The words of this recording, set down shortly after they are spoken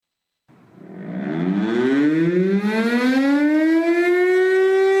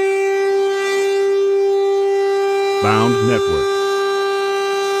Network.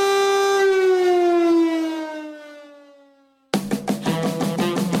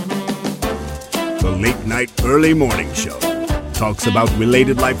 The Late Night Early Morning Show talks about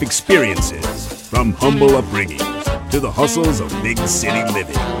related life experiences, from humble upbringings to the hustles of big city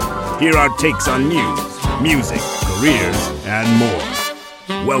living. Here are takes on news, music, careers, and more.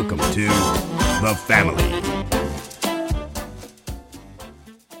 Welcome to The Family.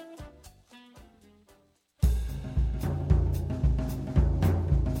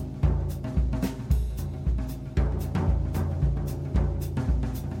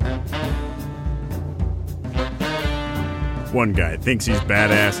 One guy thinks he's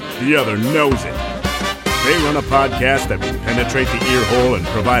badass, the other knows it. They run a podcast that will penetrate the ear hole and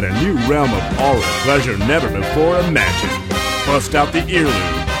provide a new realm of awe and pleasure never before imagined. Bust out the earlobe.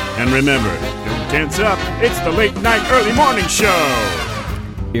 And remember, don't tense up, it's the Late Night Early Morning Show!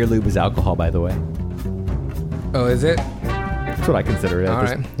 Earlobe is alcohol, by the way. Oh, is it? That's what I consider it. All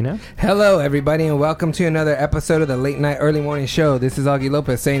right. You know? Hello, everybody, and welcome to another episode of the Late Night Early Morning Show. This is Augie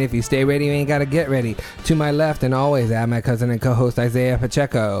Lopez saying if you stay ready, you ain't got to get ready. To my left, and always, I have my cousin and co-host Isaiah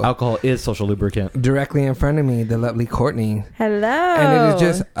Pacheco. Alcohol is social lubricant. Directly in front of me, the lovely Courtney. Hello. And it is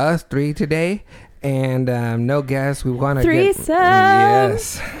just us three today. And no guests. We want to threesome.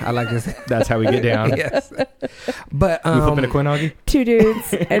 Yes, I like this. That's how we get down. Yes, but You flipping a coin, Augie? 2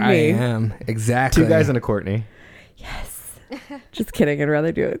 dudes and me. I am exactly 2 guys and a Courtney. Yes. Just kidding. I'd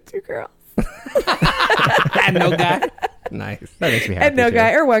rather do it with 2 girls. And no guy. Nice. That makes me happy. And no too.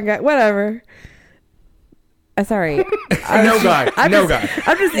 guy or one guy, whatever. Sorry. No guy. I'm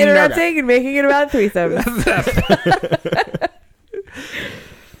just interrupting and making it about threesomes.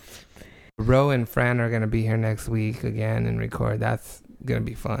 Ro and Fran are going to be here next week again and record. That's going to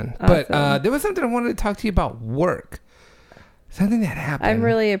be fun. Awesome. But there was something I wanted to talk to you about work. Something that happened. I'm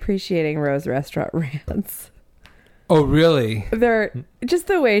really appreciating Rose's restaurant rants. Oh, really? They're just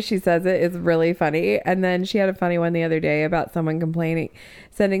the way she says it is really funny. And then she had a funny one the other day about someone complaining,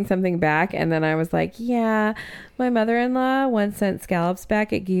 sending something back. And then I was like, yeah, my mother-in-law once sent scallops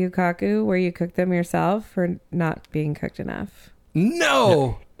back at Gyukaku where you cook them yourself for not being cooked enough.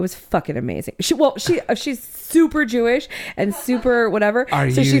 No. It was fucking amazing. She's super Jewish and super whatever. Are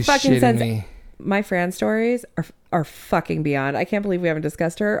so you she fucking shitting sends me? My Fran stories are fucking beyond. I can't believe we haven't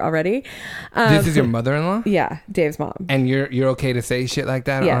discussed her already. This is your mother-in-law? Yeah, Dave's mom. And you're okay to say shit like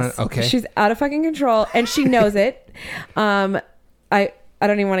that? Yes. Okay. She's out of fucking control and she knows it. I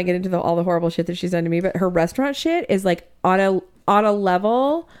don't even want to get into all the horrible shit that she's done to me, but her restaurant shit is like on a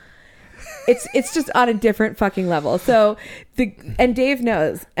level. It's just on a different fucking level. So and Dave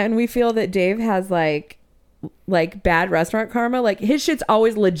knows, and we feel that Dave has like bad restaurant karma. Like his shit's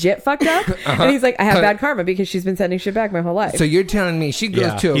always legit fucked up. And he's like, I have bad karma because she's been sending shit back my whole life. So you're telling me she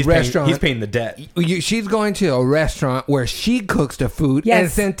goes to a restaurant. He's paying the debt. She's going to a restaurant where she cooks the food and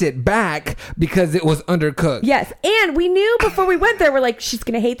sent it back because it was undercooked. Yes. And we knew before we went there, we're like, she's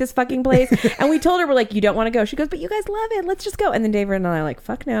going to hate this fucking place. And we told her, we're like, you don't want to go. She goes, but you guys love it. Let's just go. And then David and I are like,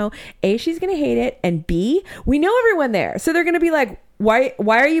 fuck no. A, she's going to hate it. And B, we know everyone there. So they're going to be like, why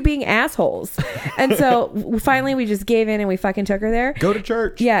are you being assholes? And so finally we just gave in and we fucking took her there. Go to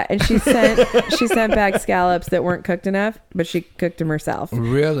church. Yeah, and she sent back scallops that weren't cooked enough, but she cooked them herself.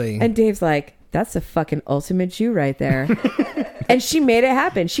 Really? And Dave's like, that's the fucking ultimate Jew right there. And she made it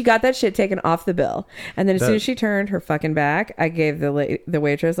happen. She got that shit taken off the bill. And then as soon as she turned her fucking back, I gave the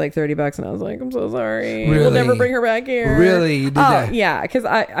waitress like $30 and I was like, I'm so sorry. Really? We'll never bring her back here. Really? You did that? Yeah, because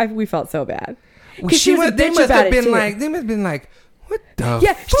we felt so bad. They must have been like, what the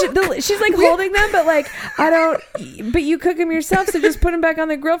fuck? She's like holding them, but like but you cook them yourself, so just put them back on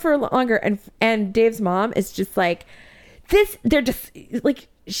the grill for longer. And Dave's mom is just like this. They're just like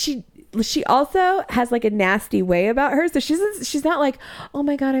she also has like a nasty way about her. So she's not like, oh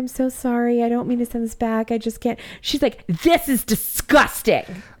my God, I'm so sorry. I don't mean to send this back. I just can't. She's like, this is disgusting.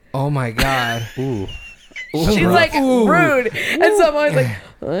 Oh my God. Ooh. She's like rude. And so I'm always like,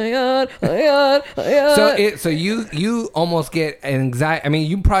 oh my God, oh my God, oh my God. So you almost get anxiety. I mean,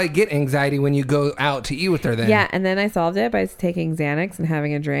 you probably get anxiety when you go out to eat with her then. Yeah, and then I solved it by taking Xanax and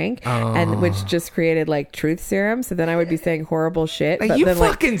having a drink, and which just created like truth serum. So then I would be saying horrible shit. Like, but you then,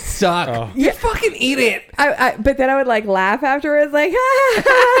 fucking suck. Oh. You fucking eat it. But then I would like laugh afterwards, like,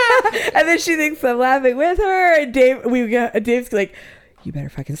 and then she thinks I'm laughing with her. And Dave's like, you better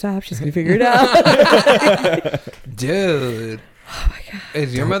fucking stop. She's gonna figure it out. Dude. Oh my God.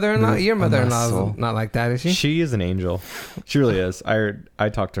 Is your mother-in-law? Your mother-in-law's not like that, is she? She is an angel. She really is. I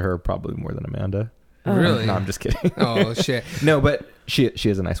talked to her probably more than Amanda. Really? No, I'm just kidding. Oh shit. No, but she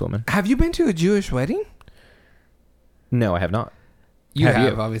is a nice woman. Have you been to a Jewish wedding? No, I have not. You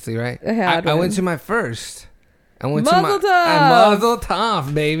have obviously, right? I went to my first. I went Mazel to Mazel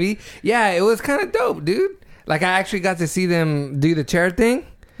Tov, baby. Yeah, it was kind of dope, dude. Like, I actually got to see them do the chair thing.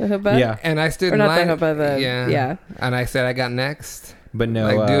 The chuppah? Yeah. And I stood Or in not line. the chuppah, yeah. And I said I got next. But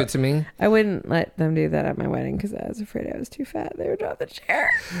no, Like, do it to me. I wouldn't let them do that at my wedding because I was afraid I was too fat. They would drop the chair.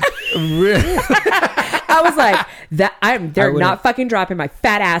 Really? I was like, they're not fucking dropping my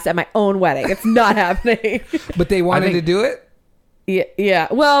fat ass at my own wedding. It's not happening. But they wanted to do it? Yeah.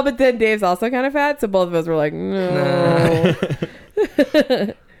 Well, but then Dave's also kind of fat, so both of us were like, no.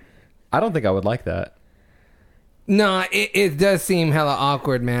 I don't think I would like that. No, it does seem hella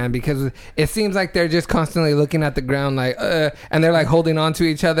awkward, man, because it seems like they're just constantly looking at the ground like, and they're like holding on to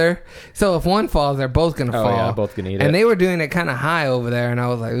each other. So if one falls, they're both going to fall. Yeah, both going to eat it. And they were doing it kind of high over there, and I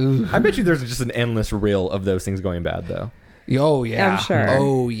was like, ooh. I bet you there's just an endless reel of those things going bad, though. Oh, yeah. I'm sure.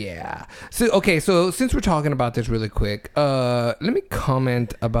 Oh, yeah. So since we're talking about this really quick, let me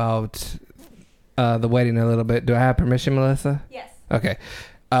comment about the wedding a little bit. Do I have permission, Melissa? Yes. Okay.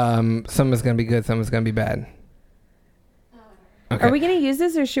 Some is going to be good, some is going to be bad. Okay. Are we going to use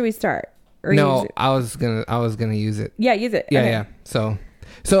this or should we start? Or No, use it? I was gonna use it. Yeah, use it. Yeah, Okay. yeah. So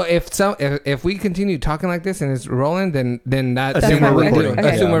if we continue talking like this and it's rolling, then that's Assume what we're we do. recording.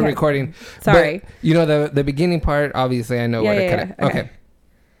 Assume Okay. we're recording. Sorry. But, you know the beginning part. Obviously, I know where to cut it. Yeah. Okay.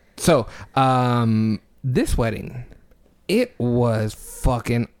 So this wedding, it was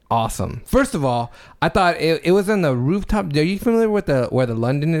fucking awesome. First of all, I thought it was on the rooftop. Are you familiar with where the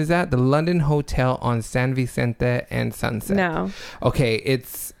London is at? The London Hotel on San Vicente and Sunset. No. Okay,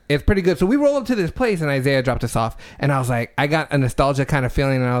 it's pretty good. So we roll up to this place and Isaiah dropped us off, and I was like, I got a nostalgia kind of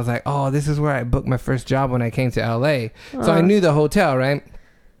feeling, and I was like, oh, this is where I booked my first job when I came to LA. So I knew the hotel, right?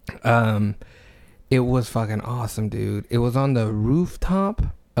 It was fucking awesome, dude. It was on the rooftop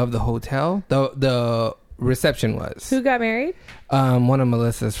of the hotel. The reception was. Who got married? One of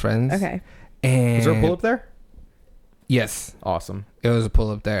Melissa's friends. Okay. And Is there a pull up there? Yes, Awesome. it was a pull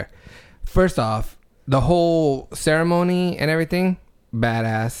up there. First off, the whole ceremony and everything,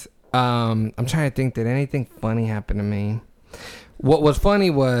 badass. I'm trying to think, did anything funny happen to me? What was funny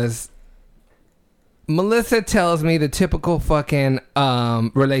was Melissa tells me the typical fucking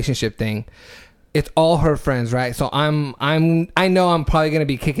relationship thing. It's all her friends, right? So I know I'm probably gonna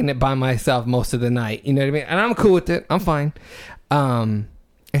be kicking it by myself most of the night. You know what I mean? And I'm cool with it. I'm fine. And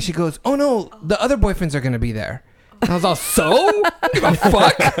she goes, "Oh no, the other boyfriends are gonna be there." And I was all, "So? Give a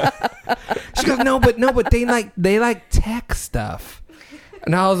fuck?" She goes, "No, but they like tech stuff."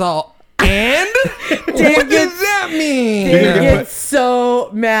 And I was all, "And what does that mean?" Dave gets so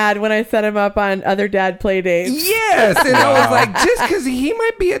mad when I set him up on other dad play dates. Yes, and I was like, just because he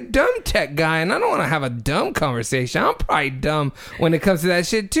might be a dumb tech guy, and I don't want to have a dumb conversation. I'm probably dumb when it comes to that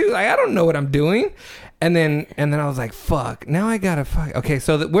shit too. Like, I don't know what I'm doing. And then I was like, fuck. Now I gotta fuck. Okay,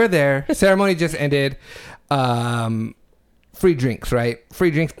 so we're there. Ceremony just ended. Free drinks, right?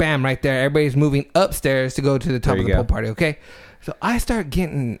 Free drinks, bam, right there. Everybody's moving upstairs to go to the top of the pool party. Okay, so I start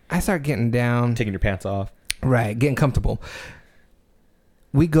getting down, Taking your pants off. right, getting comfortable.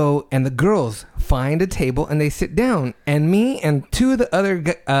 We go, and the girls find a table and they sit down, and me and two of the other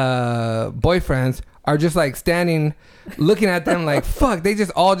boyfriends are just like standing, looking at them like, fuck, they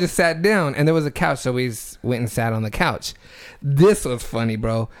just all just sat down, and there was a couch, so we went and sat on the couch. This was funny,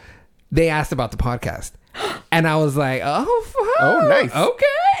 bro. They asked about the podcast, and I was like, oh, fuck. Oh, nice. Okay.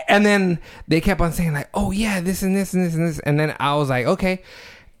 And then they kept on saying like, oh yeah, this and this and this and this, and then I was like, okay.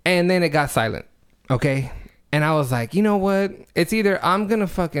 And then it got silent. Okay. And I was like, you know what? It's either I'm going to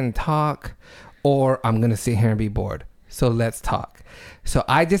fucking talk or I'm going to sit here and be bored. So let's talk. So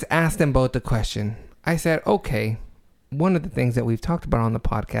I just asked them both the question. I said, okay, one of the things that we've talked about on the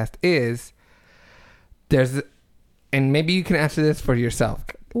podcast is and maybe you can answer this for yourself,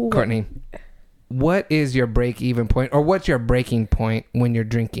 Courtney. What is your break-even point, or what's your breaking point when you're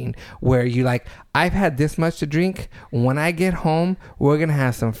drinking, where you like, I've had this much to drink. When I get home, we're going to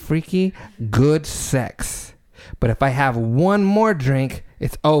have some freaky good sex. But if I have one more drink,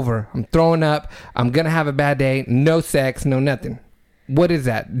 it's over. I'm throwing up. I'm going to have a bad day. No sex, no nothing. What is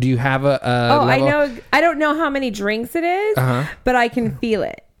that? Do you have a level? I know. I don't know how many drinks it is, but I can feel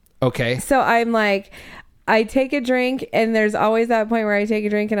it. Okay. So I'm like, I take a drink, and there's always that point where I take a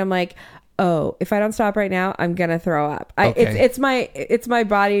drink and I'm like, oh, if I don't stop right now, I'm gonna throw up. Okay. It's my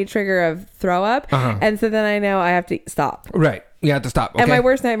body trigger of throw up, and so then I know I have to stop. Right. You have to stop. Okay. And my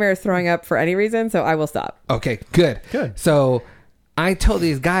worst nightmare is throwing up for any reason, so I will stop. Okay, good. Good. So I told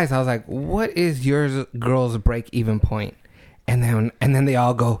these guys, I was like, what is your girl's break-even point? And then they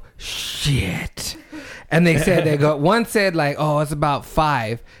all go, shit. And one said like, oh, it's about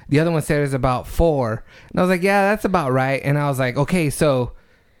 5. The other one said it's about 4. And I was like, yeah, that's about right. And I was like, okay, so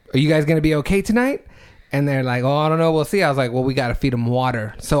are you guys going to be okay tonight? And they're like, oh, I don't know. We'll see. I was like, well, we got to feed them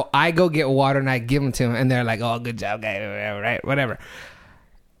water. So I go get water and I give them to them. And they're like, oh, good job, guy. Right, whatever.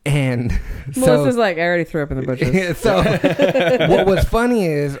 And Melissa's like, I already threw up in the bushes. So what was funny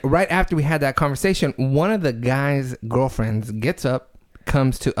is right after we had that conversation, one of the guy's girlfriends gets up,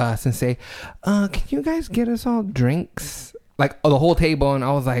 comes to us and say, can you guys get us all drinks? Like the whole table. And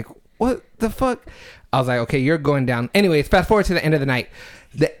I was like, what the fuck? I was like, okay, you're going down. Anyways, fast forward to the end of the night.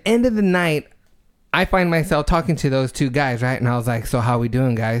 The end of the night, I find myself talking to those two guys, right? And I was like, so how we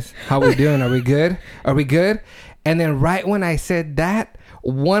doing, guys? How we doing? Are we good? Are we good? And then right when I said that,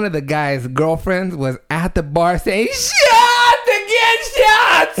 one of the guy's girlfriends was at the bar saying, shots again,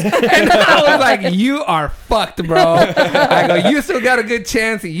 shots! And I was like, you are fucked, bro. I go, you still got a good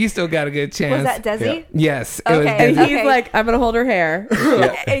chance, and you still got a good chance. Was that Desi? Yeah. Yes. It Okay. was And Desi. he's like, I'm going to hold her hair.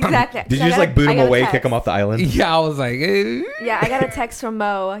 Exactly. Did So you just like boot I him got a away, text. kick him off the island? Yeah, I was like, Yeah, I got a text from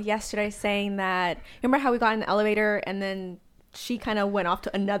Mo yesterday saying that, remember how we got in the elevator and then she kind of went off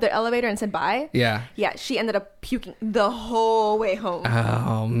to another elevator and said bye? yeah. Yeah, she ended up puking the whole way home.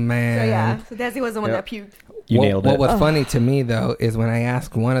 Oh, So man. yeah, so Desi was the one that puked. You nailed What it. was funny to me though is when I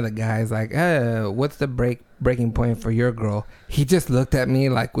asked one of the guys like, what's the breaking point for your girl? He just looked at me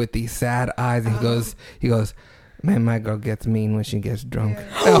like with these sad eyes and he goes, man, my girl gets mean when she gets drunk.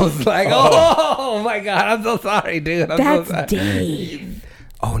 I was like, oh my God, I'm so sorry, dude. I'm so That's sorry. Dave.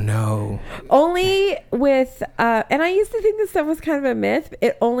 Oh no. Only with, and I used to think this stuff was kind of a myth.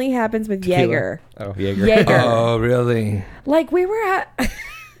 It only happens with Jaeger. Oh, Jaeger. Jaeger. Oh really? Like we were at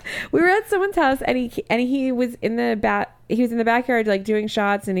someone's house and he was in the backyard like doing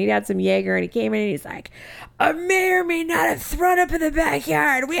shots and he had some Jaeger and he came in and he's like, I may or may not have thrown up in the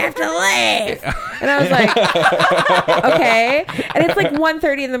backyard. We have to leave. And I was like, okay. And it's like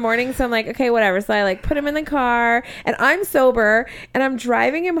 1:30 in the morning, so I'm like, okay, whatever. So I like put him in the car and I'm sober and I'm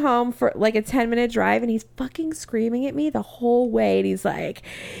driving him home for like a 10-minute drive and he's fucking screaming at me the whole way and he's like,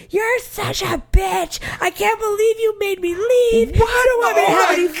 you're such a bitch. I can't believe you made me leave. What? I don't want to Oh have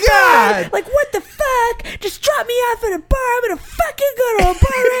my any God. fun. Like, what the fuck? Just drop me off at a bar. I'm gonna fucking go to a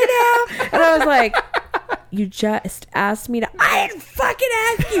bar right now. And I was like, you just asked me to. I didn't fucking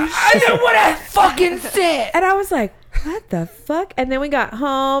ask you. I know what I fucking said. And I was like, what the fuck? And then we got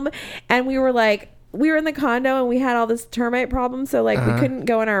home and we were in the condo and we had all this termite problem. So like we couldn't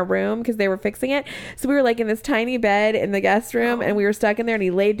go in our room because they were fixing it. So we were like in this tiny bed in the guest room and we were stuck in there and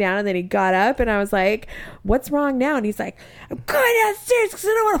he laid down and then he got up and I was like, what's wrong now? And he's like, I'm going downstairs because I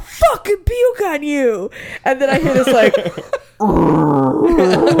don't want to fucking puke on you. And then I hear this like in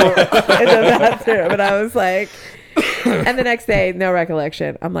the bathroom and I was like, and the next day, no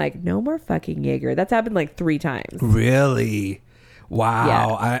recollection. I'm like, no more fucking Jaeger. That's happened like 3 times. Really? Wow.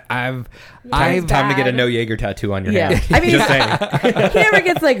 Yeah. I've Time to get a bad. no Jaeger tattoo on your Yeah. hand. I mean, Just saying. he never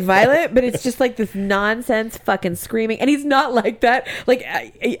gets like violent, but it's just like this nonsense fucking screaming. And he's not like that. Like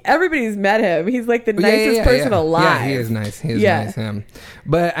everybody's met him. He's like the nicest person alive. Yeah, he is nice. He is Yeah. nice. Him.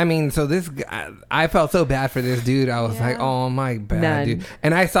 But I mean, so this guy, I felt so bad for this dude. I was like, oh my bad, None. dude.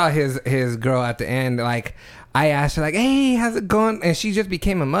 And I saw his girl at the end. Like, I asked her like, hey, how's it going? And she just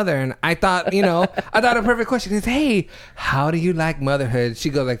became a mother. And I thought, I thought a perfect question is, hey, how do you like motherhood? She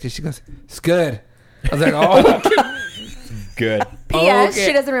goes like this. She goes, it's good. I was like, oh, Good. P.S. Okay.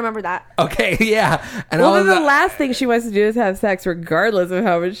 She doesn't remember that. okay, yeah. And Well, I then was the like, last thing she wants to do is have sex, regardless of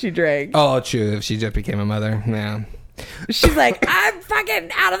how much she drank. oh, true. If she just became a mother, yeah. She's like, I'm fucking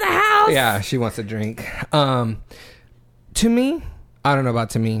out of the house. Yeah, she wants a drink. To me, I don't know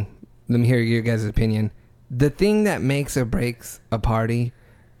about to me. Let me hear your guys' opinion. The thing that makes or breaks a party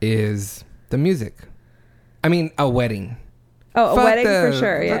is the music. I mean, a wedding. Oh, a Fuck wedding the- for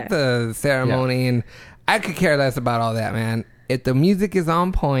sure. Yeah. fuck the ceremony, and I could care less about all that, man. If the music is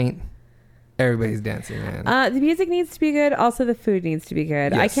on point, everybody's dancing, man. The music needs to be good. Also, the food needs to be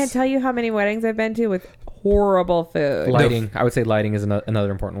good. I Yes. can't tell you how many weddings I've been to with horrible food. Lighting. I would say lighting is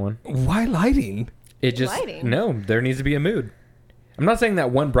another important one. Why lighting? It just Lighting? no. There needs to be a mood. I'm not saying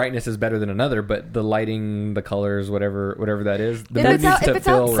that one brightness is better than another, but the lighting, the colors, whatever that is, the If mood it's needs out- to if it's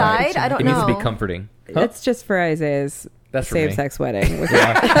feel outside, right. I don't it needs to know. be comforting. That's just for Isaiah's That's for me. same-sex wedding.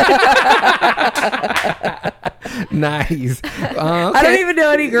 Nice. I don't even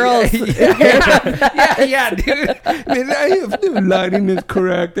know any girls. yeah, dude. Man, if lighting is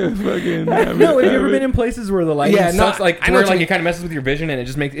correct, they're fucking. No, have you ever been in places where the lighting Yeah, no, sucks? Like, I to know where what like you- it kind of messes with your vision, and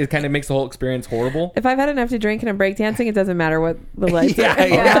it kind of makes the whole experience horrible. If I've had enough to drink and I'm breakdancing, it doesn't matter what the lights Yeah, are.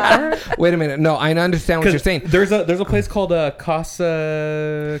 yeah. Wait a minute. No, I understand what you're 'Cause saying. There's a place called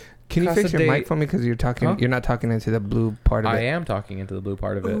Casa. Can you Casa fix your de- mic for me? Because you're talking. Huh? You're not talking into the blue part of I it. am talking into the blue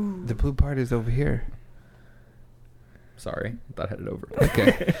part of it. The blue part is over here. Sorry, I thought I had it over.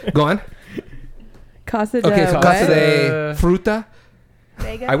 Okay, go on. Casa de Okay, so what? Casa de Fruta.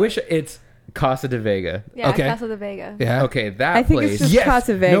 Vega. I wish it's Casa de Vega. Yeah, Okay. Casa de Vega. Yeah. Okay, that I think place. it's just Yes.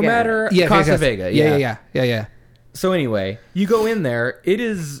 Casa Vega. No matter Yes, Casa yes. Vega. Yeah. So anyway, you go in there. It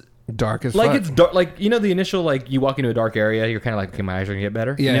is Dark as like fuck. it's dark. Like the initial you walk into a dark area. You're kind of like, okay, my eyes are gonna get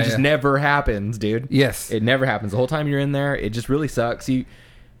better. Yeah, and it just yeah. never happens, dude. Yes. It never happens. The whole time you're in there, it just really sucks.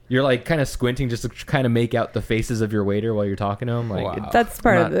 You're like kind of squinting just to kind of make out the faces of your waiter while you're talking to him. Like Wow. That's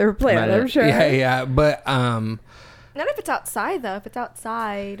part of their plan, I'm sure. Yeah. But Not if it's outside though. If it's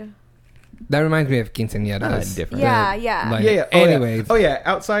outside. that reminds me of quinceañeras. different. Yeah, The- yeah. like- Yeah. Anyways. Oh yeah.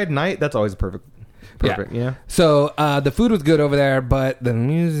 Outside night. That's always perfect. Perfect. Yeah. So the food was good over there, but the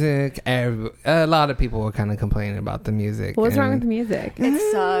music, a lot of people were kind of complaining about the music. What's wrong with and- the music?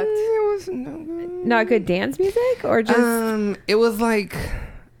 It sucked. It was no good. Not good dance music, or just It was like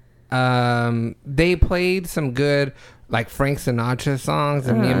they played some good like Frank Sinatra songs,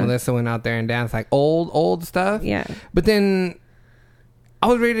 and me and Melissa went out there and danced like old stuff. yeah. But then I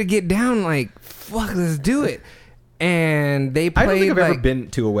was ready to get down, like fuck, let's do it. And they played. I don't think I've like, ever been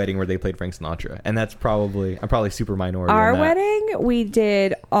to a wedding where they played Frank Sinatra, and I'm probably super minority. Our in that. wedding, we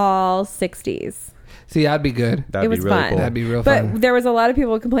did all 60s. See, I'd be good. That'd It was be really fun. cool. That'd be real But fun. there was a lot of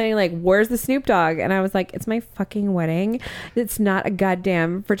people complaining, like, where's the Snoop Dogg? And I was like, it's my fucking wedding. It's not a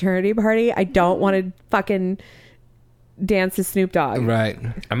goddamn fraternity party. I don't want to fucking dance to Snoop Dogg. Right.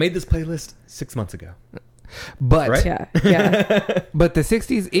 I made this playlist 6 months ago. But Right? Yeah. but the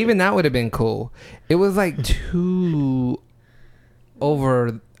 60s, even that would have been cool. It was like too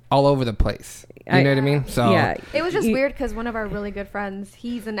all over the place. You know what I mean? So yeah. It was just You- weird because one of our really good friends,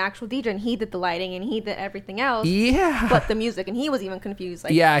 he's an actual DJ and he did the lighting and he did everything else, yeah. but the music, and he was even confused.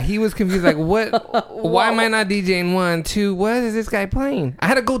 Like, Yeah, he was confused. Like, what? Why am I not DJing 1, 2? What is this guy playing? I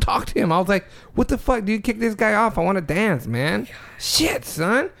had to go talk to him. I was like, "What the fuck, dude? Kick this guy off. I want to dance, man." Shit,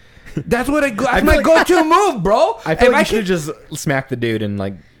 son. That's what that's my go-to move, bro. I feel If like you should could- have just smacked the dude and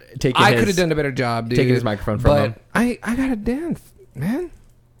like taken. I his- could have done a better job, dude. taking his microphone from but him. I gotta dance, man.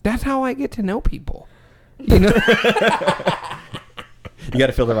 That's how I get to know people. You know, You got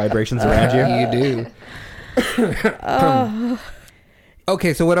to feel the vibrations around you. you do.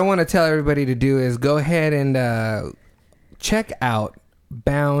 Okay, so what I want to tell everybody to do is go ahead and check out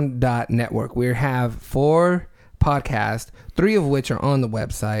bound.network. We have 4 podcasts, 3 of which are on the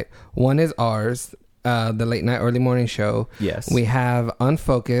website. One is ours, the late night early morning show. Yes. We have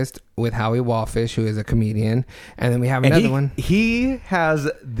Unfocused with Howie Wallfish, who is a comedian, and then we have another one. He has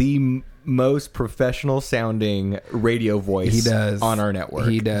the most professional sounding radio voice. He does on our network.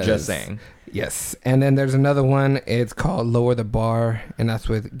 He does. Just saying. Yes, and then there's another one. It's called Lower the Bar, and that's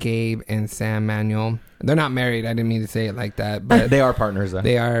with Gabe and Sam Manuel. They're not married. I didn't mean to say it like that, but They are partners though.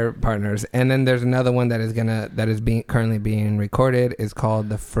 they are partners. And then there's another one that is currently being recorded. It's called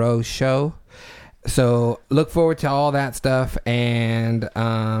The Fro Show. So look forward to all that stuff and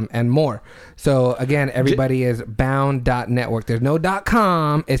more. So again, everybody is bound.network. There's no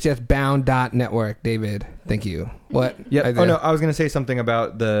 .com. It's just bound.network. David, thank you. What? Yeah. Isaiah? Oh no, I was going to say something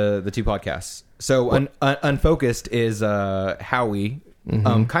about the 2 podcasts. So Unfocused is Howie,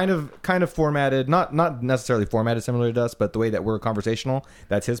 kind of formatted, not necessarily formatted similar to us, but the way that we're conversational.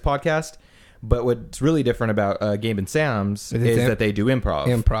 That's his podcast. But what's really different about Gabe and Sam's is that they do improv.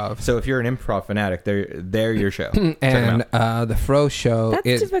 Improv. So if you're an improv fanatic, they're your show. Check 'em And out. the Fro Show That's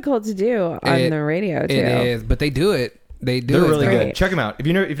is difficult to do on the radio, too. It is, but they do it. They do. They're it really great. good. Check them out. If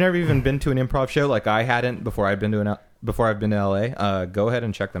you've never even been to an improv show like I hadn't before I've been to LA, go ahead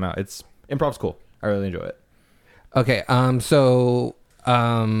and check them out. Improv's cool. I really enjoy it. Okay. So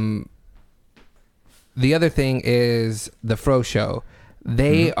the other thing is the Fro Show.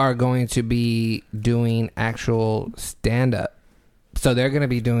 They are going to be doing actual stand-up. So they're going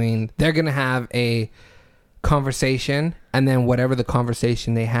to have a conversation, and then whatever the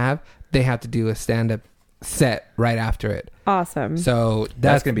conversation they have to do a stand-up set right after it. Awesome. So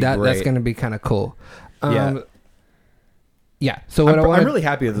That's gonna be That's great. going to be kind of cool. Yeah. Yeah. So what I'm really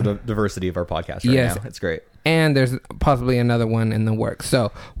happy with the diversity of our podcast right Yes. now. It's great. and there's possibly another one in the works.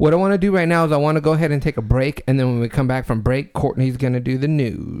 So what I want to do right now is I want to go ahead and take a break, and then when we come back from break, Courtney's going to do the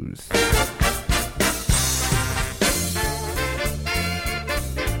news.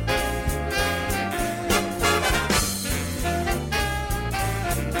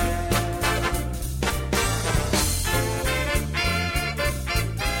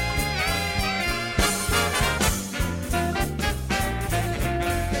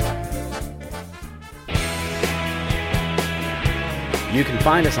 You can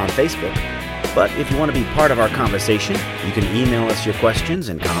find us on Facebook, but if you want to be part of our conversation, you can email us your questions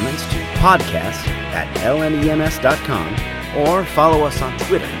and comments to podcast@lmems.com or follow us on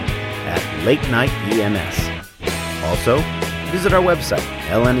Twitter at Late Night EMS. Also, visit our website,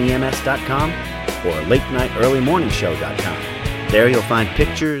 lnems.com or latenightearlymorningshow.com. There you'll find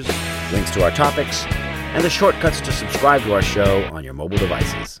pictures, links to our topics, and the shortcuts to subscribe to our show on your mobile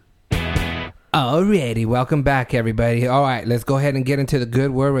devices. Alrighty, welcome back, everybody. All right, let's go ahead and get into the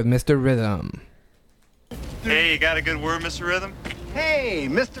good word with Mr. Rhythm. Hey, you got a good word, Mr. Rhythm? Hey,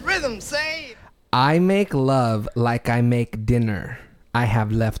 Mr. Rhythm, say. I make love like I make dinner. I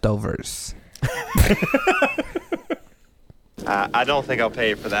have leftovers. I don't think I'll pay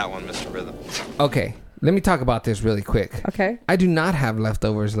you for that one, Mr. Rhythm. Okay, let me talk about this really quick. Okay. I do not have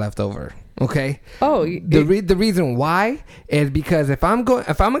leftovers left over. Okay. Oh, the reason why is because if I'm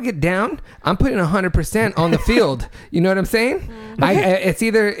gonna get down, I'm putting 100% on the field. You know what I'm saying? Okay. It's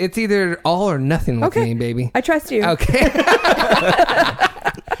either all or nothing with me, baby. I trust you. Okay.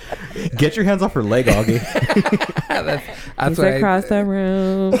 Get your hands off her leg, Augie. That's He's across the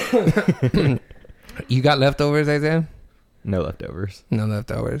room. You got leftovers, Isaiah? No leftovers. No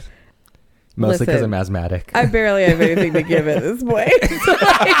leftovers. Mostly because Listen, I'm asthmatic. I barely have anything to give at this point.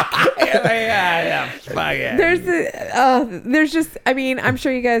 There's just, I mean, I'm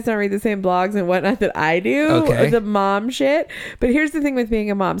sure you guys don't read the same blogs and whatnot that I do. Okay. The mom shit. But here's the thing with being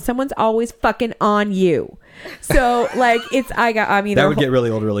a mom. Someone's always fucking on you. So, like, that would get really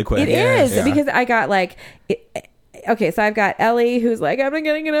old really quick. It is because I got like... Okay, so I've got Ellie, who's like, I'm not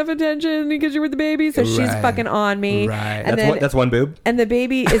getting enough attention because you're with the baby, so she's fucking on me. Right. And That's one boob. And the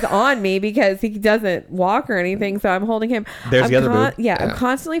baby is on me because he doesn't walk or anything, so I'm holding him. There's the other boob. Yeah, I'm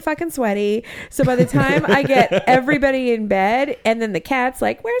constantly fucking sweaty. So by the time I get everybody in bed, and then the cat's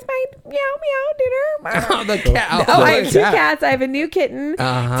like, where's my meow dinner? Oh, the cat. I have two cats. I have a new kitten.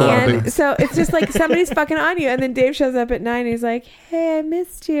 Uh-huh. And so it's just like somebody's fucking on you. And then Dave shows up at 9 and he's like, hey, I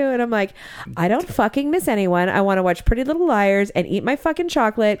missed you. And I'm like, I don't fucking miss anyone. I want to watch Pretty Little Liars and eat my fucking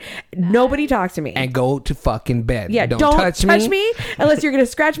chocolate. Nobody talk to me. And go to fucking bed. Yeah, don't touch me unless you're going to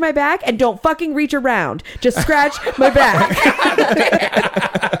scratch my back, and don't fucking reach around. Just scratch my back.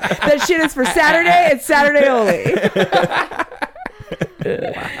 That shit is for Saturday and Saturday only.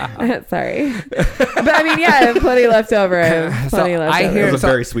 Sorry. But I mean, yeah, I have plenty left over. It was a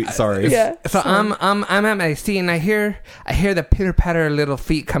very sweet sorry. Yeah. So I'm at my seat and I hear the pitter patter of little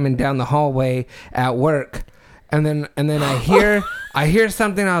feet coming down the hallway at work, and then I hear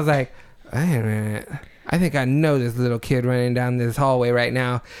something. I was like, wait a minute. I think I know this little kid running down this hallway right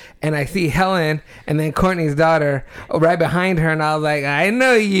now. And I see Helen and then Courtney's daughter right behind her. And I was like, I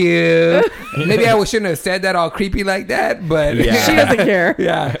know you. Maybe I shouldn't have said that all creepy like that, but yeah. She doesn't care.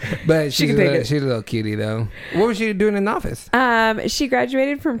 Yeah. But She can take it. she's a little cutie though. What was she doing in the office? She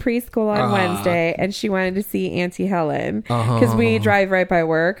graduated from preschool on Wednesday, and she wanted to see Auntie Helen because we drive right by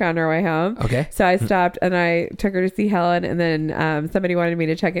work on our way home. Okay. So I stopped and I took her to see Helen, and then somebody wanted me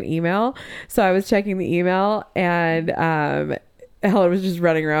to check an email, so I was checking the email, and Helen was just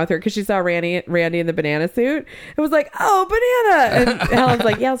running around with her because she saw Randy in the banana suit. It was like, oh, banana. And Helen's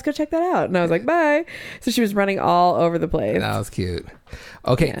like, yeah, let's go check that out. And I was like, bye. So she was running all over the place. That was cute.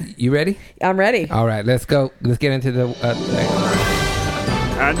 Okay, You ready? I'm ready. All right, let's go. Let's get into the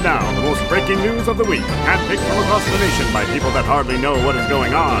And now, the most breaking news of the week, handpicked from across the nation by people that hardly know what is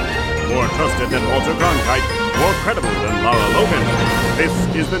going on. More trusted than Walter Cronkite, more credible than Laura Logan. This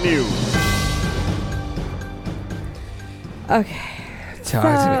is the news. Okay.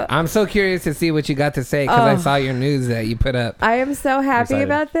 I'm so curious to see what you got to say because I saw your news that you put up. I am so happy Excited.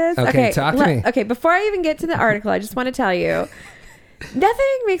 about this. Okay, talk to me. Okay, before I even get to the article, I just want to tell you,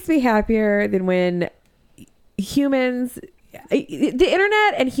 nothing makes me happier than when humans, the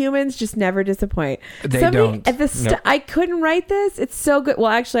internet and humans just never discalled don't. At the I couldn't write this. It's so good.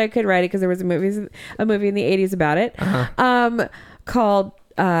 Well, actually, I could write it because there was a movie in the 80s about it, called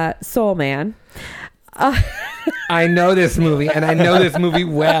Soul Man. I know this movie, and I know this movie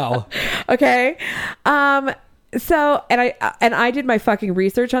well. Okay. So, and I did my fucking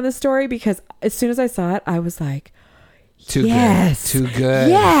research on this story because as soon as I saw it, I was like, Too yes. good. Too good.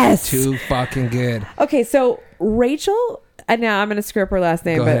 Yes. Too fucking good. Okay, so Rachel, and now I'm going to screw up her last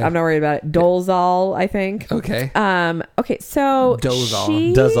name, Go but ahead. I'm not worried about it. Dolezal, I think. Okay. Okay, so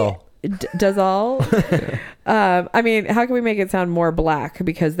Dolezal. Dolezal. I mean, how can we make it sound more black?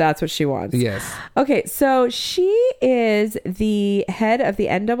 Because that's what she wants. Yes. Okay, so she is the head of the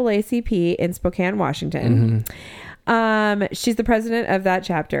NAACP in Spokane, Washington. She's the president of that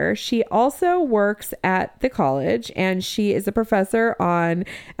chapter. She also works at the college, and she is a professor on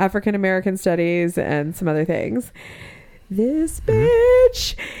African American studies and some other things. This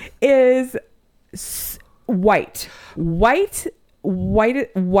bitch is white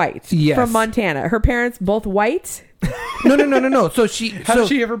white Yes. from Montana. Her parents both white. No. So How did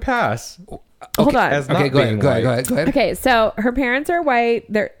she ever pass? Hold on. As not Okay, go being ahead. white. Go ahead. Okay, so her parents are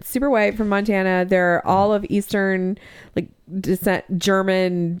white. They're super white from Montana. They're all of Eastern, like descent,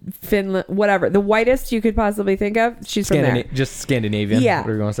 German, Finland, whatever. The whitest you could possibly think of. She's from there. Just Scandinavian. Yeah. What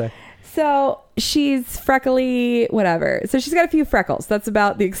are you going to say? So she's freckly, whatever. So she's got a few freckles. That's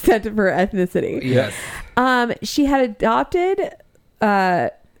about the extent of her ethnicity. Yes. She had adopted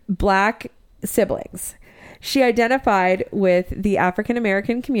black siblings. She identified with the African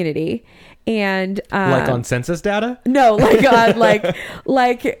American community, and Like on census data? no, like on like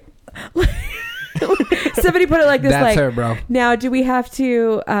somebody put it like this. That's like, her, bro. Now, do we have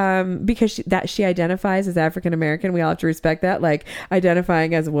to because she identifies as African American? We all have to respect that, like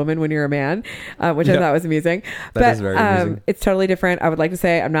identifying as a woman when you're a man, which I thought was amusing. That is very amusing. It's totally different. I would like to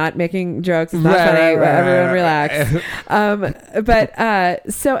say I'm not making jokes. It's not funny. Everyone relax.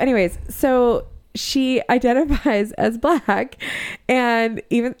 So anyways, so she identifies as black, and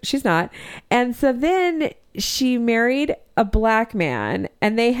even she's not. And so then she married a black man,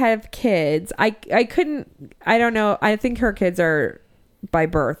 and they have kids. I don't know. I think her kids are by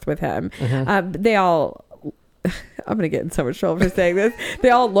birth with him. They all, I'm going to get in so much trouble for saying this. They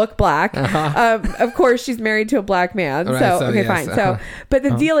all look black. Of course, she's married to a black man. Right, so okay, yes, fine. So, but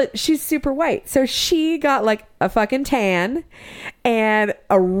the deal is she's super white. So she got like a fucking tan and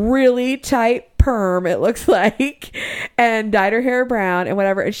a really tight perm, it looks like, and dyed her hair brown and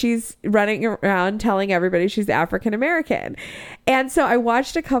whatever. And she's running around telling everybody she's African American. And so I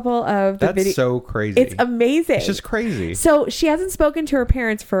watched a couple of the videos. That's so crazy. It's amazing. It's just crazy. So she hasn't spoken to her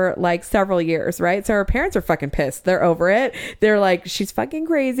parents for like several years, right? So her parents are fucking pissed. They're over it. They're like, she's fucking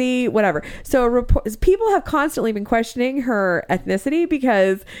crazy, whatever. So people have constantly been questioning her ethnicity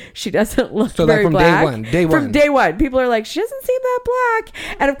because she doesn't look very from black. From day one, people are like, she doesn't seem that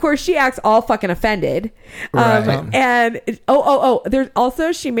black. And of course, she acts all fucking offended. Right. And there's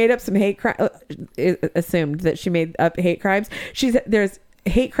also, she made up some hate crime. Assumed that she made up hate crimes. There's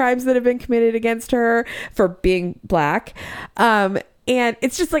hate crimes that have been committed against her for being black. And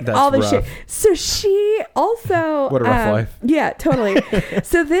it's just like That's all this rough. shit. So she also... What a rough life. Yeah, totally.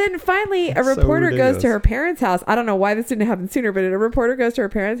 So then finally a reporter goes ridiculous. to her parents' house. I don't know why this didn't happen sooner, but a reporter goes to her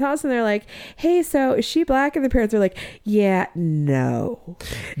parents' house and they're like, hey, so is she black? And the parents are like, yeah, no.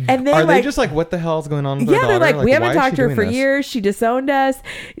 And then Are they just like, what the hell is going on with our yeah, they're daughter? like, we haven't why is talked she to her doing for this? years. She disowned us.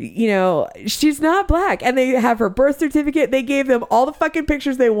 You know, she's not black. And they have her birth certificate. They gave them all the fucking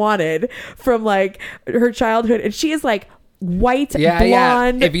pictures they wanted from like her childhood. And she is like white,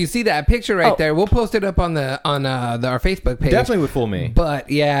 blonde. If you see that picture right there, we'll post it up on our Facebook page. Definitely would fool me. But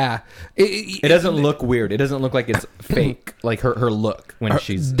yeah, It doesn't look weird. It doesn't look like it's fake. Like her look when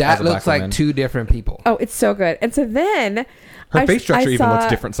she's that as a black looks like woman. two different people. Oh, it's so good. And so then Her face structure even saw looks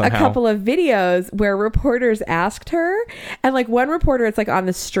different somehow. A couple of videos where reporters asked her, and like one reporter, it's like on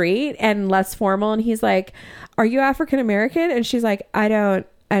the street and less formal, and he's like, "Are you African American?" And she's like, "I don't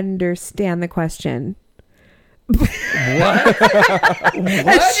understand the question." What?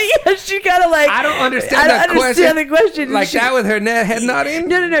 And she kind of like, I don't understand I don't understand the question. Like She- that with her head nodding?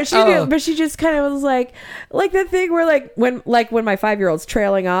 No. She Oh. did, but she just kind of was like that thing where like when my 5-year-old's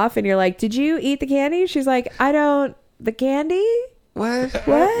trailing off, and you're like, "Did you eat the candy?" She's like, "I don't." The candy? What?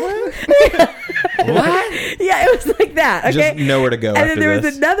 What? What? Yeah, it was like that. Okay, Just nowhere to go. And after then there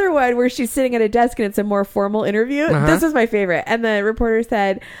this. was another one where she's sitting at a desk and it's a more formal interview. This was my favorite. And the reporter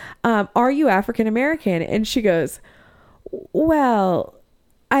said, "Are you African American?" And she goes, "Well,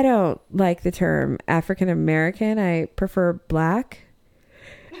 I don't like the term African American. I prefer black."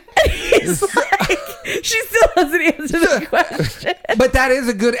 And he's like, she still hasn't answered the question. But that is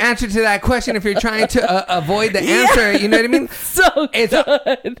a good answer to that question if you're trying to avoid the answer. You know what I mean? So It's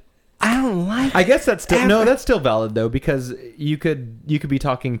good. I don't like. I guess that's still that's still valid though, because you could be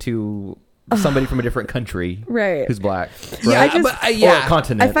talking to somebody from a different country, Right. who's black, Yeah, right? I just- but, or yeah. a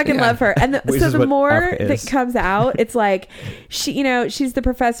continent. I fucking Yeah. love her. And Which so is the what more Africa that is. comes out, it's like she's the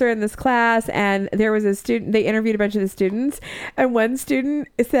professor in this class, and there was a student, they interviewed a bunch of the students, and one student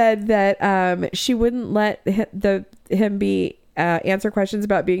said that she wouldn't let him be answer questions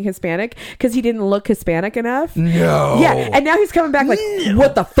about being Hispanic because he didn't look Hispanic enough. No. Yeah, and now he's coming back like,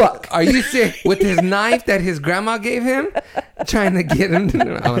 what the fuck? Are you serious? With his knife that his grandma gave him? Trying to get him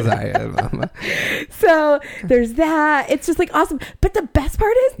to... I was like... So there's that. It's just like awesome. But the best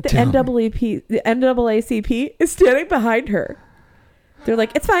part is the NAACP is standing behind her. They're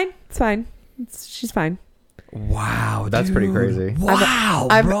like, it's fine. She's fine. Wow. That's dude. pretty crazy. Wow,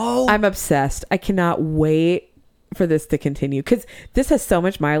 bro. I'm obsessed. I cannot wait for this to continue because this has so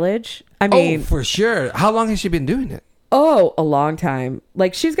much mileage. I mean, for sure. How long has she been doing it? Oh, a long time.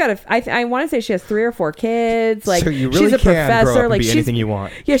 Like she's got I want to say she has 3 or 4 kids. Like So you really she's a can grow up professor. and Like be she's anything you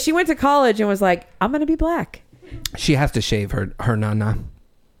want. Yeah, she went to college and was like, I'm gonna be black. She has to shave her nana.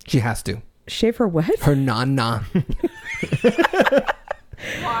 She has to. Shave her what? Her nana.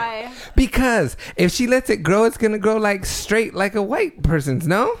 Why? Because if she lets it grow, it's gonna grow like straight like a white person's.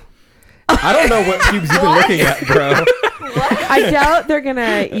 No. I don't know what pubes you've been looking at, bro. I doubt they're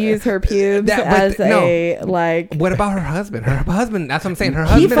gonna use her pubes as like. What about her husband? Her husband. That's what I'm saying. Her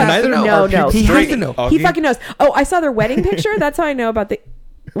He husband has to know. no. He has to know. He fucking knows. Oh, I saw their wedding picture. That's how I know about the.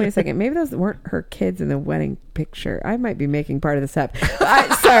 Wait a second. Maybe those weren't her kids in the wedding picture. I might be making part of this up.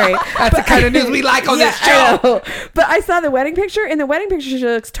 Sorry. That's the kind of news we like on this show. I know. But I saw the wedding picture. In the wedding picture, she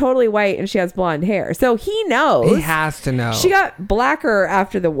looks totally white and she has blonde hair. So he knows. He has to know. She got blacker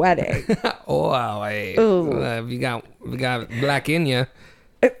after the wedding. Oh, wow. Hey. Ooh. We got black in you.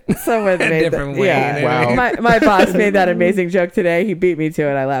 Someone made different that. way. Yeah. Wow. My boss made that amazing joke today. He beat me to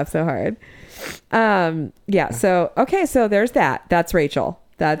it. I laughed so hard. Yeah. So, okay. So there's that. That's Rachel.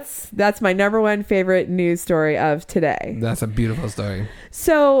 That's my number one favorite news story of today. That's a beautiful story.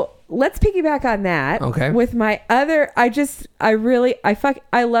 So let's piggyback on that. Okay. With my other, I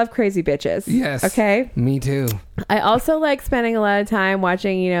love crazy bitches. Yes. Okay. Me too. I also like spending a lot of time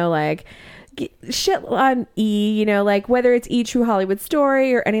watching, like shit on E, like whether it's E! True Hollywood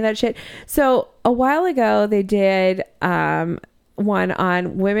Story or any of that shit. So a while ago they did one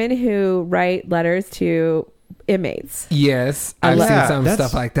on women who write letters to inmates. Yes, I've seen some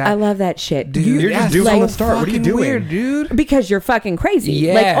stuff like that. I love that shit. Dude, You're just due from the start. What are you doing? Weird, dude. Because you're fucking crazy.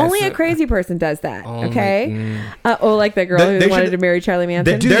 Yes. Like only a crazy person does that. Okay. Like that girl They who wanted should- to marry Charlie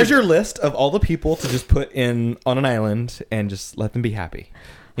Manson. There's your list of all the people to just put in on an island and just let them be happy.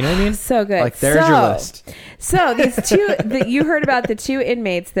 You know what I mean? So good. Like there's your list. So these two, you heard about the 2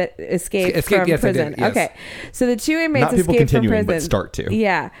 inmates that escaped from yes, I prison. did, yes. Okay. So the 2 inmates Not people escaped from continuing, prison. but start to.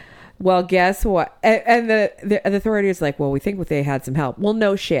 Yeah. Well, guess what? And the authorities like, well, we think they had some help. Well,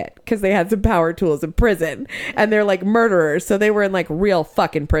 no shit, because they had some power tools in prison, and they're like murderers, so they were in like real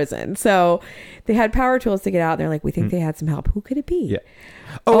fucking prison. So they had power tools to get out. And they're like, we think they had some help. Who could it be? Yeah.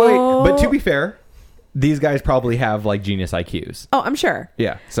 Oh, wait. But to be fair, these guys probably have like genius IQs. Oh, I'm sure.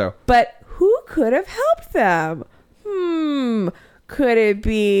 Yeah. So. But who could have helped them? Could it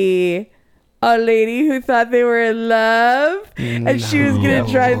be a lady who thought they were in love and she was going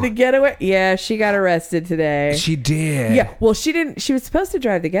to drive the getaway? Yeah, she got arrested today. She did. Yeah, well, she didn't. She was supposed to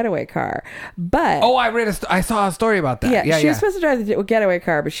drive the getaway car, but I saw a story about that. she was supposed to drive the getaway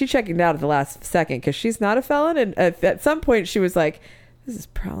car, but she checked out at the last second because she's not a felon. And at some point, she was like, "This is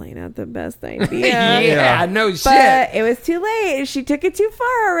probably not the best idea." Yeah, no shit. But it was too late. And she took it too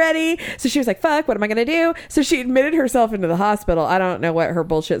far already. So she was like, fuck, what am I going to do? So she admitted herself into the hospital. I don't know what her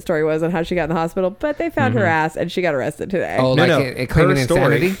bullshit story was on how she got in the hospital, but they found her ass and she got arrested today. Oh, No, like no. it claiming Her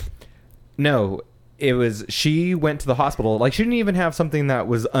story- insanity? No, it was she went to the hospital. Like she didn't even have something that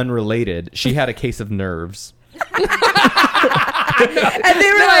was unrelated. She had a case of nerves. And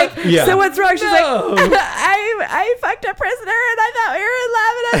they were like, Yeah. so what's wrong? She's like, I fucked a prisoner and I thought we were in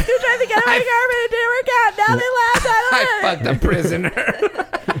love and I was going to try to get away car, but it didn't work out. Now they laughed. I I fucked a prisoner.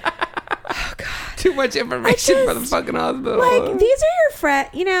 Oh God! Too much information for the fucking hospital. Like, these are your friends.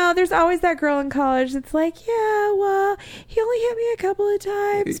 There's always that girl in college that's like, yeah, well, he only hit me a couple of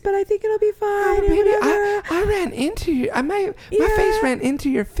times, but I think it'll be fine. Baby, whatever. I ran into you. My face ran into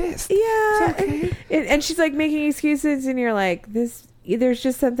your fist. Yeah. It's okay. And she's like making excuses, and you're like, there's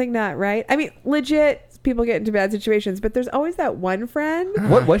just something not right. I mean, legit, people get into bad situations, but there's always that one friend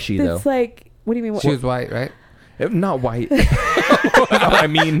What was she though? that's like, what do you mean? She was white, right? Not white. I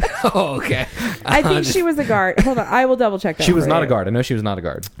mean, Oh, okay. I think she was a guard. Hold on, I will double check that. she was for not you. a guard. I know she was not a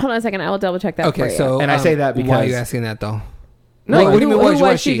guard. Hold on a second, I will double check that. for Okay, you. so And I say that why are because- you asking that though? No, what do you mean? who Who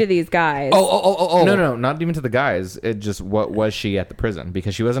was she to these guys? Oh. No, not even to the guys. It just what was she at the prison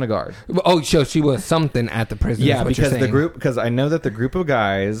because she wasn't a guard. Oh, so she was something at the prison. Yeah, is what you're because the saying. group because I know that the group of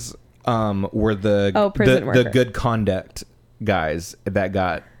guys were the prison the worker. good conduct guys that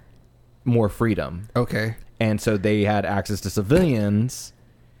got more freedom. Okay. And so they had access to civilians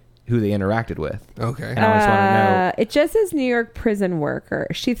who they interacted with. Okay. And I just want to know. It just says New York prison worker.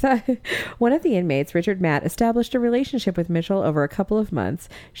 She thought one of the inmates, Richard Matt, established a relationship with Mitchell over a couple of months.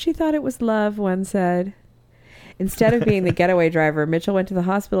 She thought it was love, one said. Instead of being the getaway driver, Mitchell went to the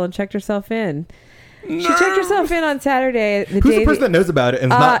hospital and checked herself in. She checked herself in on Saturday. Who's the person that knows about it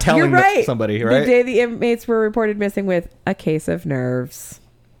and is not telling you're right. somebody, right? The day the inmates were reported missing with a case of nerves.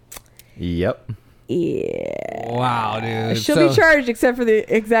 Yep. Yeah. Wow, dude. She'll be charged, except for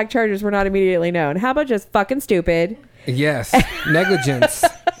the exact charges were not immediately known. How about just fucking stupid? Yes. Negligence.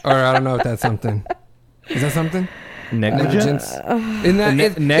 Or I don't know if that's something. Is that something? Negligence. Isn't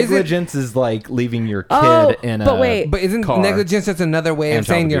that, Negligence is like leaving your kid in a but wait. But isn't car. negligence just another way And of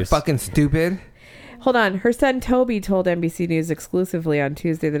saying child you're abuse. fucking stupid? Hold on. Her son Toby told NBC News exclusively on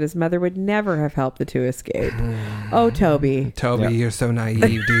Tuesday that his mother would never have helped the two escape. Oh, Toby. Toby, Yeah. you're so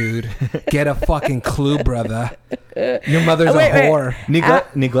naive, dude. Get a fucking clue, brother. Your mother's a whore.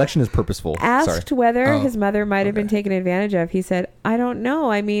 Neglection is purposeful. Asked Sorry. whether his mother might have been taken advantage of, he said, I don't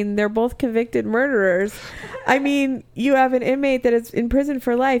know. I mean, they're both convicted murderers. I mean, you have an inmate that is in prison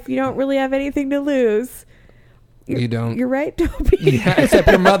for life. You don't really have anything to lose. You don't. You're right, Toby. Yeah, except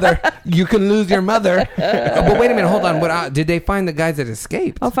your mother. You can lose your mother. But wait a minute. Hold on. What did they find the guys that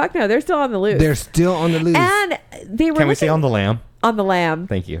escaped? Oh, fuck no. They're still on the loose. They're still on the loose. And they were Can we say on the lamb? On the lam.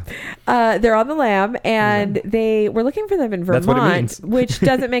 Thank you. They're on the lam, and they were looking for them in That's what it Vermont, means. which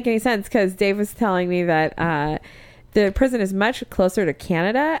doesn't make any sense because Dave was telling me that the prison is much closer to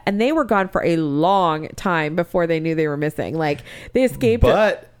Canada, and they were gone for a long time before they knew they were missing. Like, they escaped.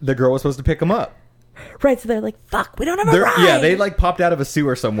 But the girl was supposed to pick them up. Right, so they're like, fuck, we don't have a ride. Yeah, they like popped out of a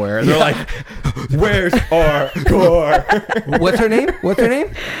sewer somewhere. And they're like, where's our car? What's her name? What's her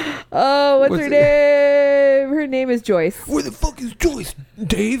name? Oh, what's her name? Her name is Joyce. Where the fuck is Joyce,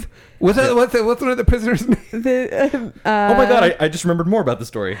 Dave? What's one of the prisoners' name? The, Oh my god, I just remembered more about the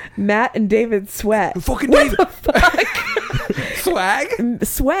story. Matt and David Sweat. Fucking Dave. Swag?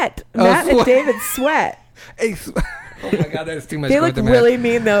 Sweat. Oh, Matt and Sweat. David Sweat. Hey, oh my god, that's too much. They going look through my really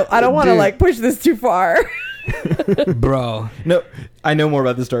mean, though. I don't want to Dude. like push this too far. head. Bro. No, I know more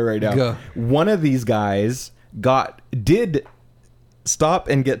about the story right now. Go. One of these guys did stop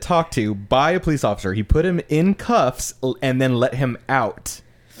and get talked to by a police officer. He put him in cuffs and then let him out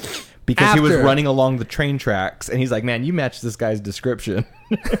because he was After. running along the train tracks. And he's like, man, you match this guy's description.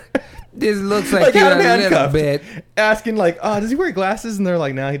 This looks like, Like, you had him a little handcuffed. bit. Asking like, oh, does he wear glasses? And they're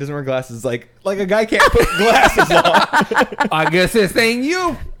like, no, he doesn't wear glasses. Like a guy can't put glasses on. I guess this ain't you.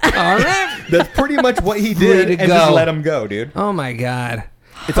 All right. That's pretty much what he Way did to and just go. let him go, dude. Oh my god.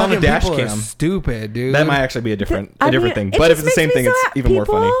 It's on a Fucking dash people are cam. stupid, dude. That might actually be a different I mean, thing. it But if just it's the same makes me thing, so it's even more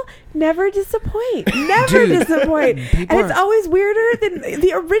funny. People never disappoint. Never Dude, disappoint. And people it's are- always weirder than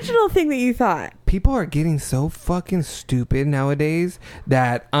the original thing that you thought. People are getting so fucking stupid nowadays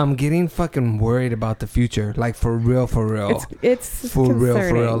that I'm getting fucking worried about the future. Like, for real, for real. It's For real, for real.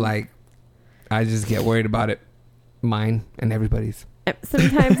 concerning. Like, I just get worried about it. Mine and everybody's.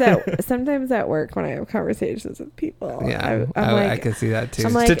 Sometimes at work when I have conversations with people, Yeah, I'm like, I can see that too.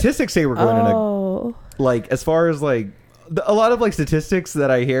 I'm like, Statistics say we're going in a oh, like as far as like a lot of like statistics that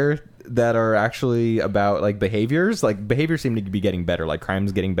I hear that are actually about like behaviors seem to be getting better, like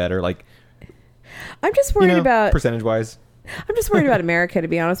crime's getting better, like I'm just worried about percentage wise. I'm just worried about America, to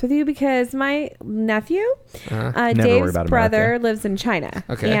be honest with you, because my nephew, Never worry Dave's about brother, America. lives in China.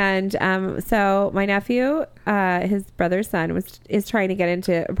 Okay. And so my nephew, his brother's son, is trying to get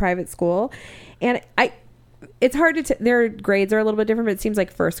into a private school, and it's hard to their grades are a little bit different, but it seems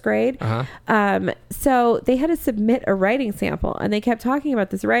like first grade. So they had to submit a writing sample, and they kept talking about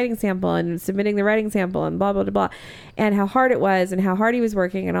this writing sample and submitting the writing sample and blah blah blah blah, and how hard it was and how hard he was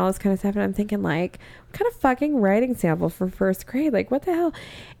working and all this kind of stuff. And I'm thinking, like, what kind of fucking writing sample for first grade? Like, what the hell?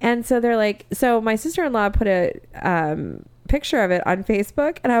 And so they're like, so my sister-in-law put a picture of it on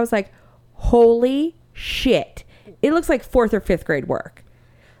Facebook, and I was like, holy shit, it looks like 4th or 5th grade work.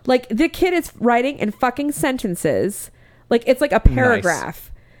 Like, the kid is writing in fucking sentences. Like, it's like a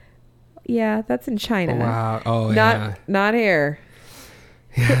paragraph. Yeah, that's in China. Wow. Oh, yeah. Not here.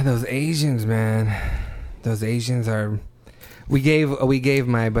 Yeah, those Asians, man. Those Asians are. We gave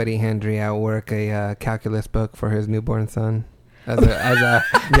my buddy Henry at work a calculus book for his newborn son as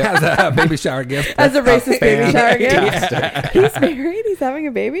a baby shower gift. As a racist baby shower gift. Yeah. He's married? He's having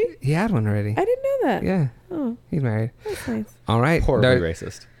a baby? He had one already. I didn't know that. Yeah, Oh, he's married. that's nice. All right, Horribly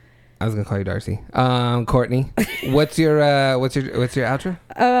racist. I was gonna call you Darcy. Courtney, what's your outro?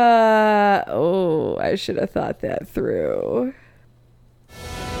 I should have thought that through.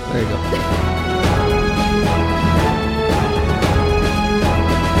 There you go.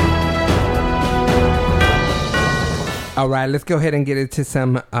 All right, let's go ahead and get into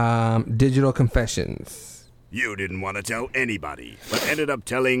some digital confessions. You didn't want to tell anybody, but ended up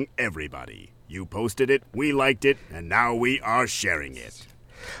telling everybody. You posted it, we liked it, and now we are sharing it.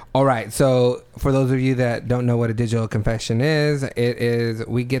 All right, so for those of you that don't know what a digital confession is, it is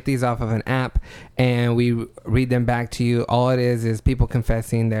we get these off of an app and we read them back to you. All it is people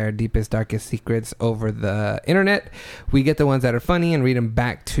confessing their deepest, darkest secrets over the internet. We get the ones that are funny and read them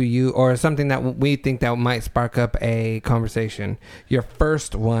back to you, or something that we think that might spark up a conversation. Your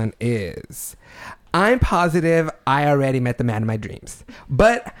first one is: I'm positive I already met the man of my dreams,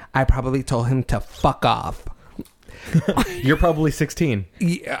 but I probably told him to fuck off. You're probably 16.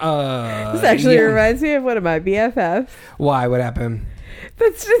 This actually reminds me of one of my BFFs. Why? What happened?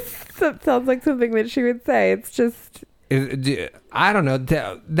 That's just sounds like something that she would say. It's just I don't know.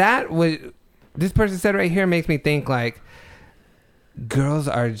 That would this person said right here makes me think like girls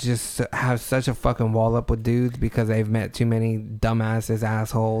are just have such a fucking wall up with dudes because they've met too many dumbasses,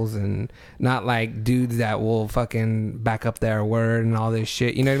 assholes, and not like dudes that will fucking back up their word and all this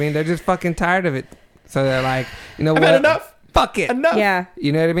shit. You know what I mean? They're just fucking tired of it. So they're like, you know what? Enough. Fuck it. Enough. yeah.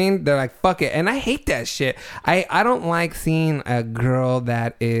 You know what I mean? They're like, fuck it. And I hate that shit. I don't like seeing a girl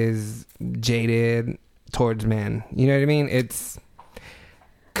that is jaded towards men. You know what I mean? It's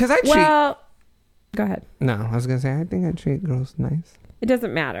because I treat. Well, go ahead. No, I was gonna say I think I treat girls nice. It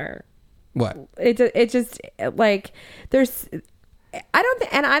doesn't matter. What? It just like there's.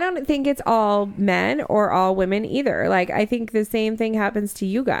 I don't think it's all men or all women either. Like I think the same thing happens to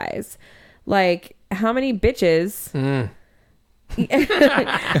you guys. Like how many bitches?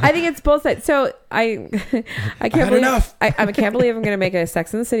 I think it's both sides. So I can't believe I can't believe I'm going to make a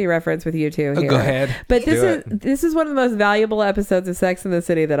Sex and the City reference with you two here. Go ahead. But this is one of the most valuable episodes of Sex and the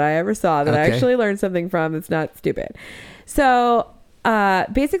City that I ever saw that I actually learned something from. It's not stupid. So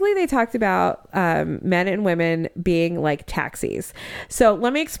basically they talked about men and women being like taxis. So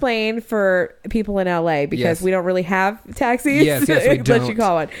let me explain for people in LA because we don't really have taxis. Yes, we don't. Let you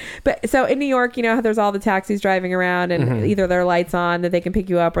call one. But so in New York, you know how there's all the taxis driving around and either their lights on that they can pick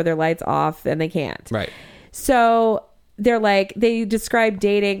you up or their lights off and they can't. Right. So they're like, they describe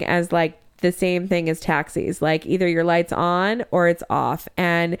dating as like the same thing as taxis. Like either your light's on or it's off.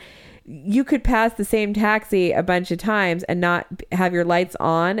 And you could pass the same taxi a bunch of times and not have your lights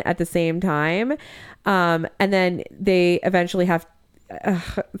on at the same time. And then they eventually have,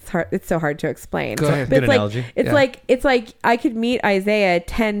 it's hard. It's so hard to explain. Go ahead. But Good it's like, analogy. It's like I could meet Isaiah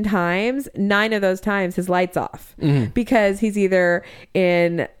 10 times. 9 of those times his light's off because he's either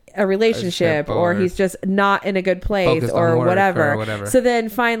in a relationship or he's just not in a good place or whatever. So then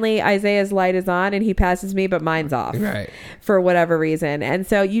finally Isaiah's light is on and he passes me, but mine's off for whatever reason. And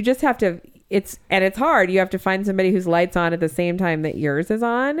so you just have to, it's hard. You have to find somebody whose light's on at the same time that yours is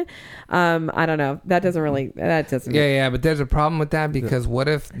on. I don't know. That doesn't. Yeah. But there's a problem with that because what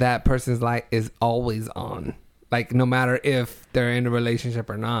if that person's light is always on? Like no matter if they're in a relationship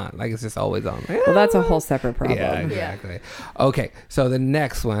or not, like it's just always on. Well, that's a whole separate problem. Yeah, exactly. Okay, so the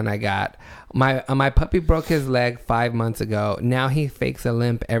next one I got, my puppy broke his leg 5 months ago. Now he fakes a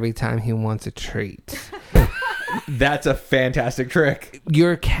limp every time he wants a treat. That's a fantastic trick.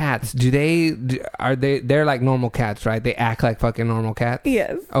 Your cats, they're like normal cats, right? They act like fucking normal cats?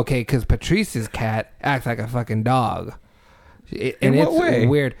 Yes. Okay, because Patrice's cat acts like a fucking dog. In what way?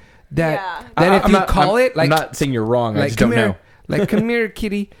 Weird. That if I'm you not, call I'm, it like I'm not saying you're wrong. Like, I just don't know. Like come here,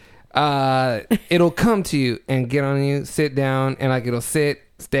 kitty. It'll come to you and get on you, sit down, and like it'll sit,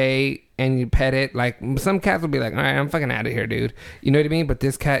 stay, and you pet it. Like some cats will be like, all right, I'm fucking out of here, dude. You know what I mean? But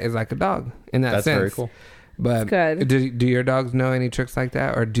this cat is like a dog in that sense. That's very cool. But good. Do your dogs know any tricks like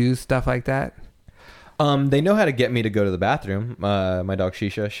that or do stuff like that? They know how to get me to go to the bathroom. My dog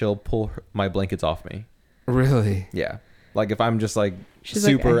Shisha, she'll pull my blankets off me. Really? Yeah. Like if I'm just like She's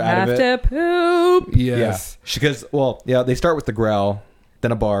super like, I out of it. have to poop. Yes. Yeah. Because they start with the growl,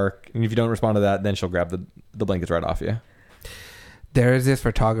 then a bark, and if you don't respond to that, then she'll grab the blankets right off you. There is this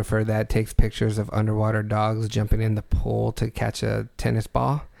photographer that takes pictures of underwater dogs jumping in the pool to catch a tennis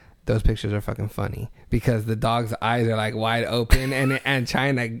ball. Those pictures are fucking funny because the dog's eyes are like wide open and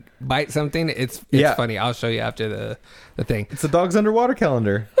trying to bite something. It's funny. I'll show you after the thing. It's the dog's underwater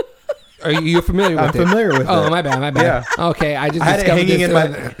calendar. Are you familiar with it? I'm familiar with it. Oh, my bad. Yeah. Okay, I had it hanging in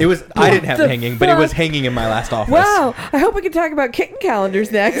my. It was. I didn't have it hanging, but it was hanging in my last office. Wow. I hope we can talk about kitten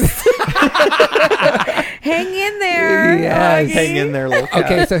calendars next. Hang in there. Yes. Augie. Hang in there, little cat.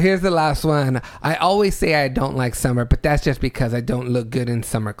 Okay, so here's the last one. I always say I don't like summer, but that's just because I don't look good in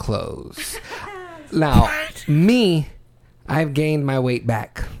summer clothes. Now, I've gained my weight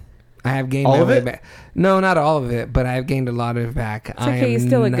back. I have gained all my of weight it? back. No, not all of it, but I've gained a lot of it back. It's okay, you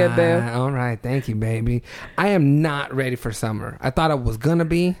still look good, boo. All right, thank you, baby. I am not ready for summer. I thought I was gonna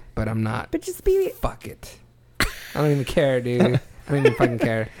be, but I'm not. But just be. Fuck it. I don't even care, dude. I don't even fucking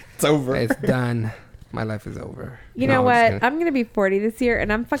care. It's over. It's done. My life is over. You know what? I'm going to be 40 this year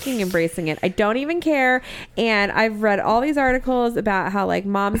and I'm fucking embracing it. I don't even care. And I've read all these articles about how like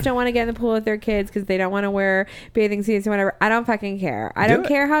moms don't want to get in the pool with their kids because they don't want to wear bathing suits or whatever. I don't fucking care. I don't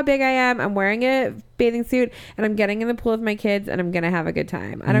care how big I am. I'm wearing a bathing suit and I'm getting in the pool with my kids and I'm going to have a good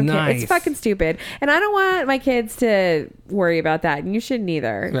time. I don't care. It's fucking stupid. And I don't want my kids to worry about that. And you shouldn't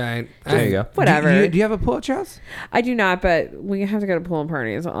either. Right. There you go. Whatever. Do you have a pool at your house? I do not, but we have to go to pool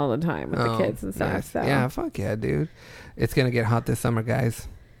parties all the time with the kids and stuff. Nice. So. Yeah, fuck yeah, dude. dude. It's gonna get hot this summer, guys.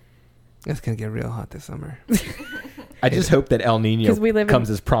 It's gonna get real hot this summer. I just hope that El Nino 'Cause we live comes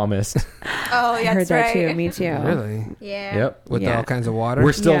as promised. Oh, I yeah, heard that's that right. too. Me too. Really? Yeah. Yep. With Yeah. all kinds of water.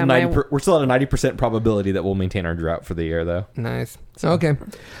 We're still Yeah, we're still at a 90% probability that we'll maintain our drought for the year, though. Nice. Okay.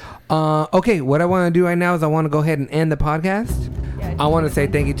 Okay, what I want to do right now is I want to go ahead and end the podcast. I want to say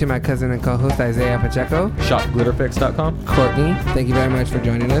thank you to my cousin and co-host Isaiah Pacheco. ShopGlitterFix.com. Courtney, thank you very much for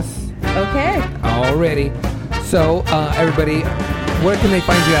joining us. Okay. Already. So, everybody, where can they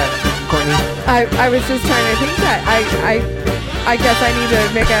find you at, Courtney? I was just trying to think that I guess I need to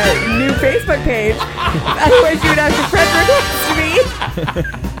make a new Facebook page. Otherwise, you would have to friend request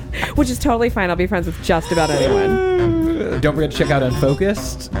me. Which is totally fine. I'll be friends with just about anyone. Don't forget to check out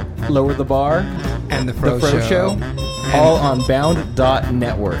Unfocused, Lower the Bar, And the Fro Show. All on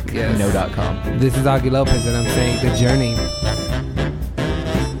bound.network. Yes. No.com. This is Augie Lopez, and I'm saying good journey.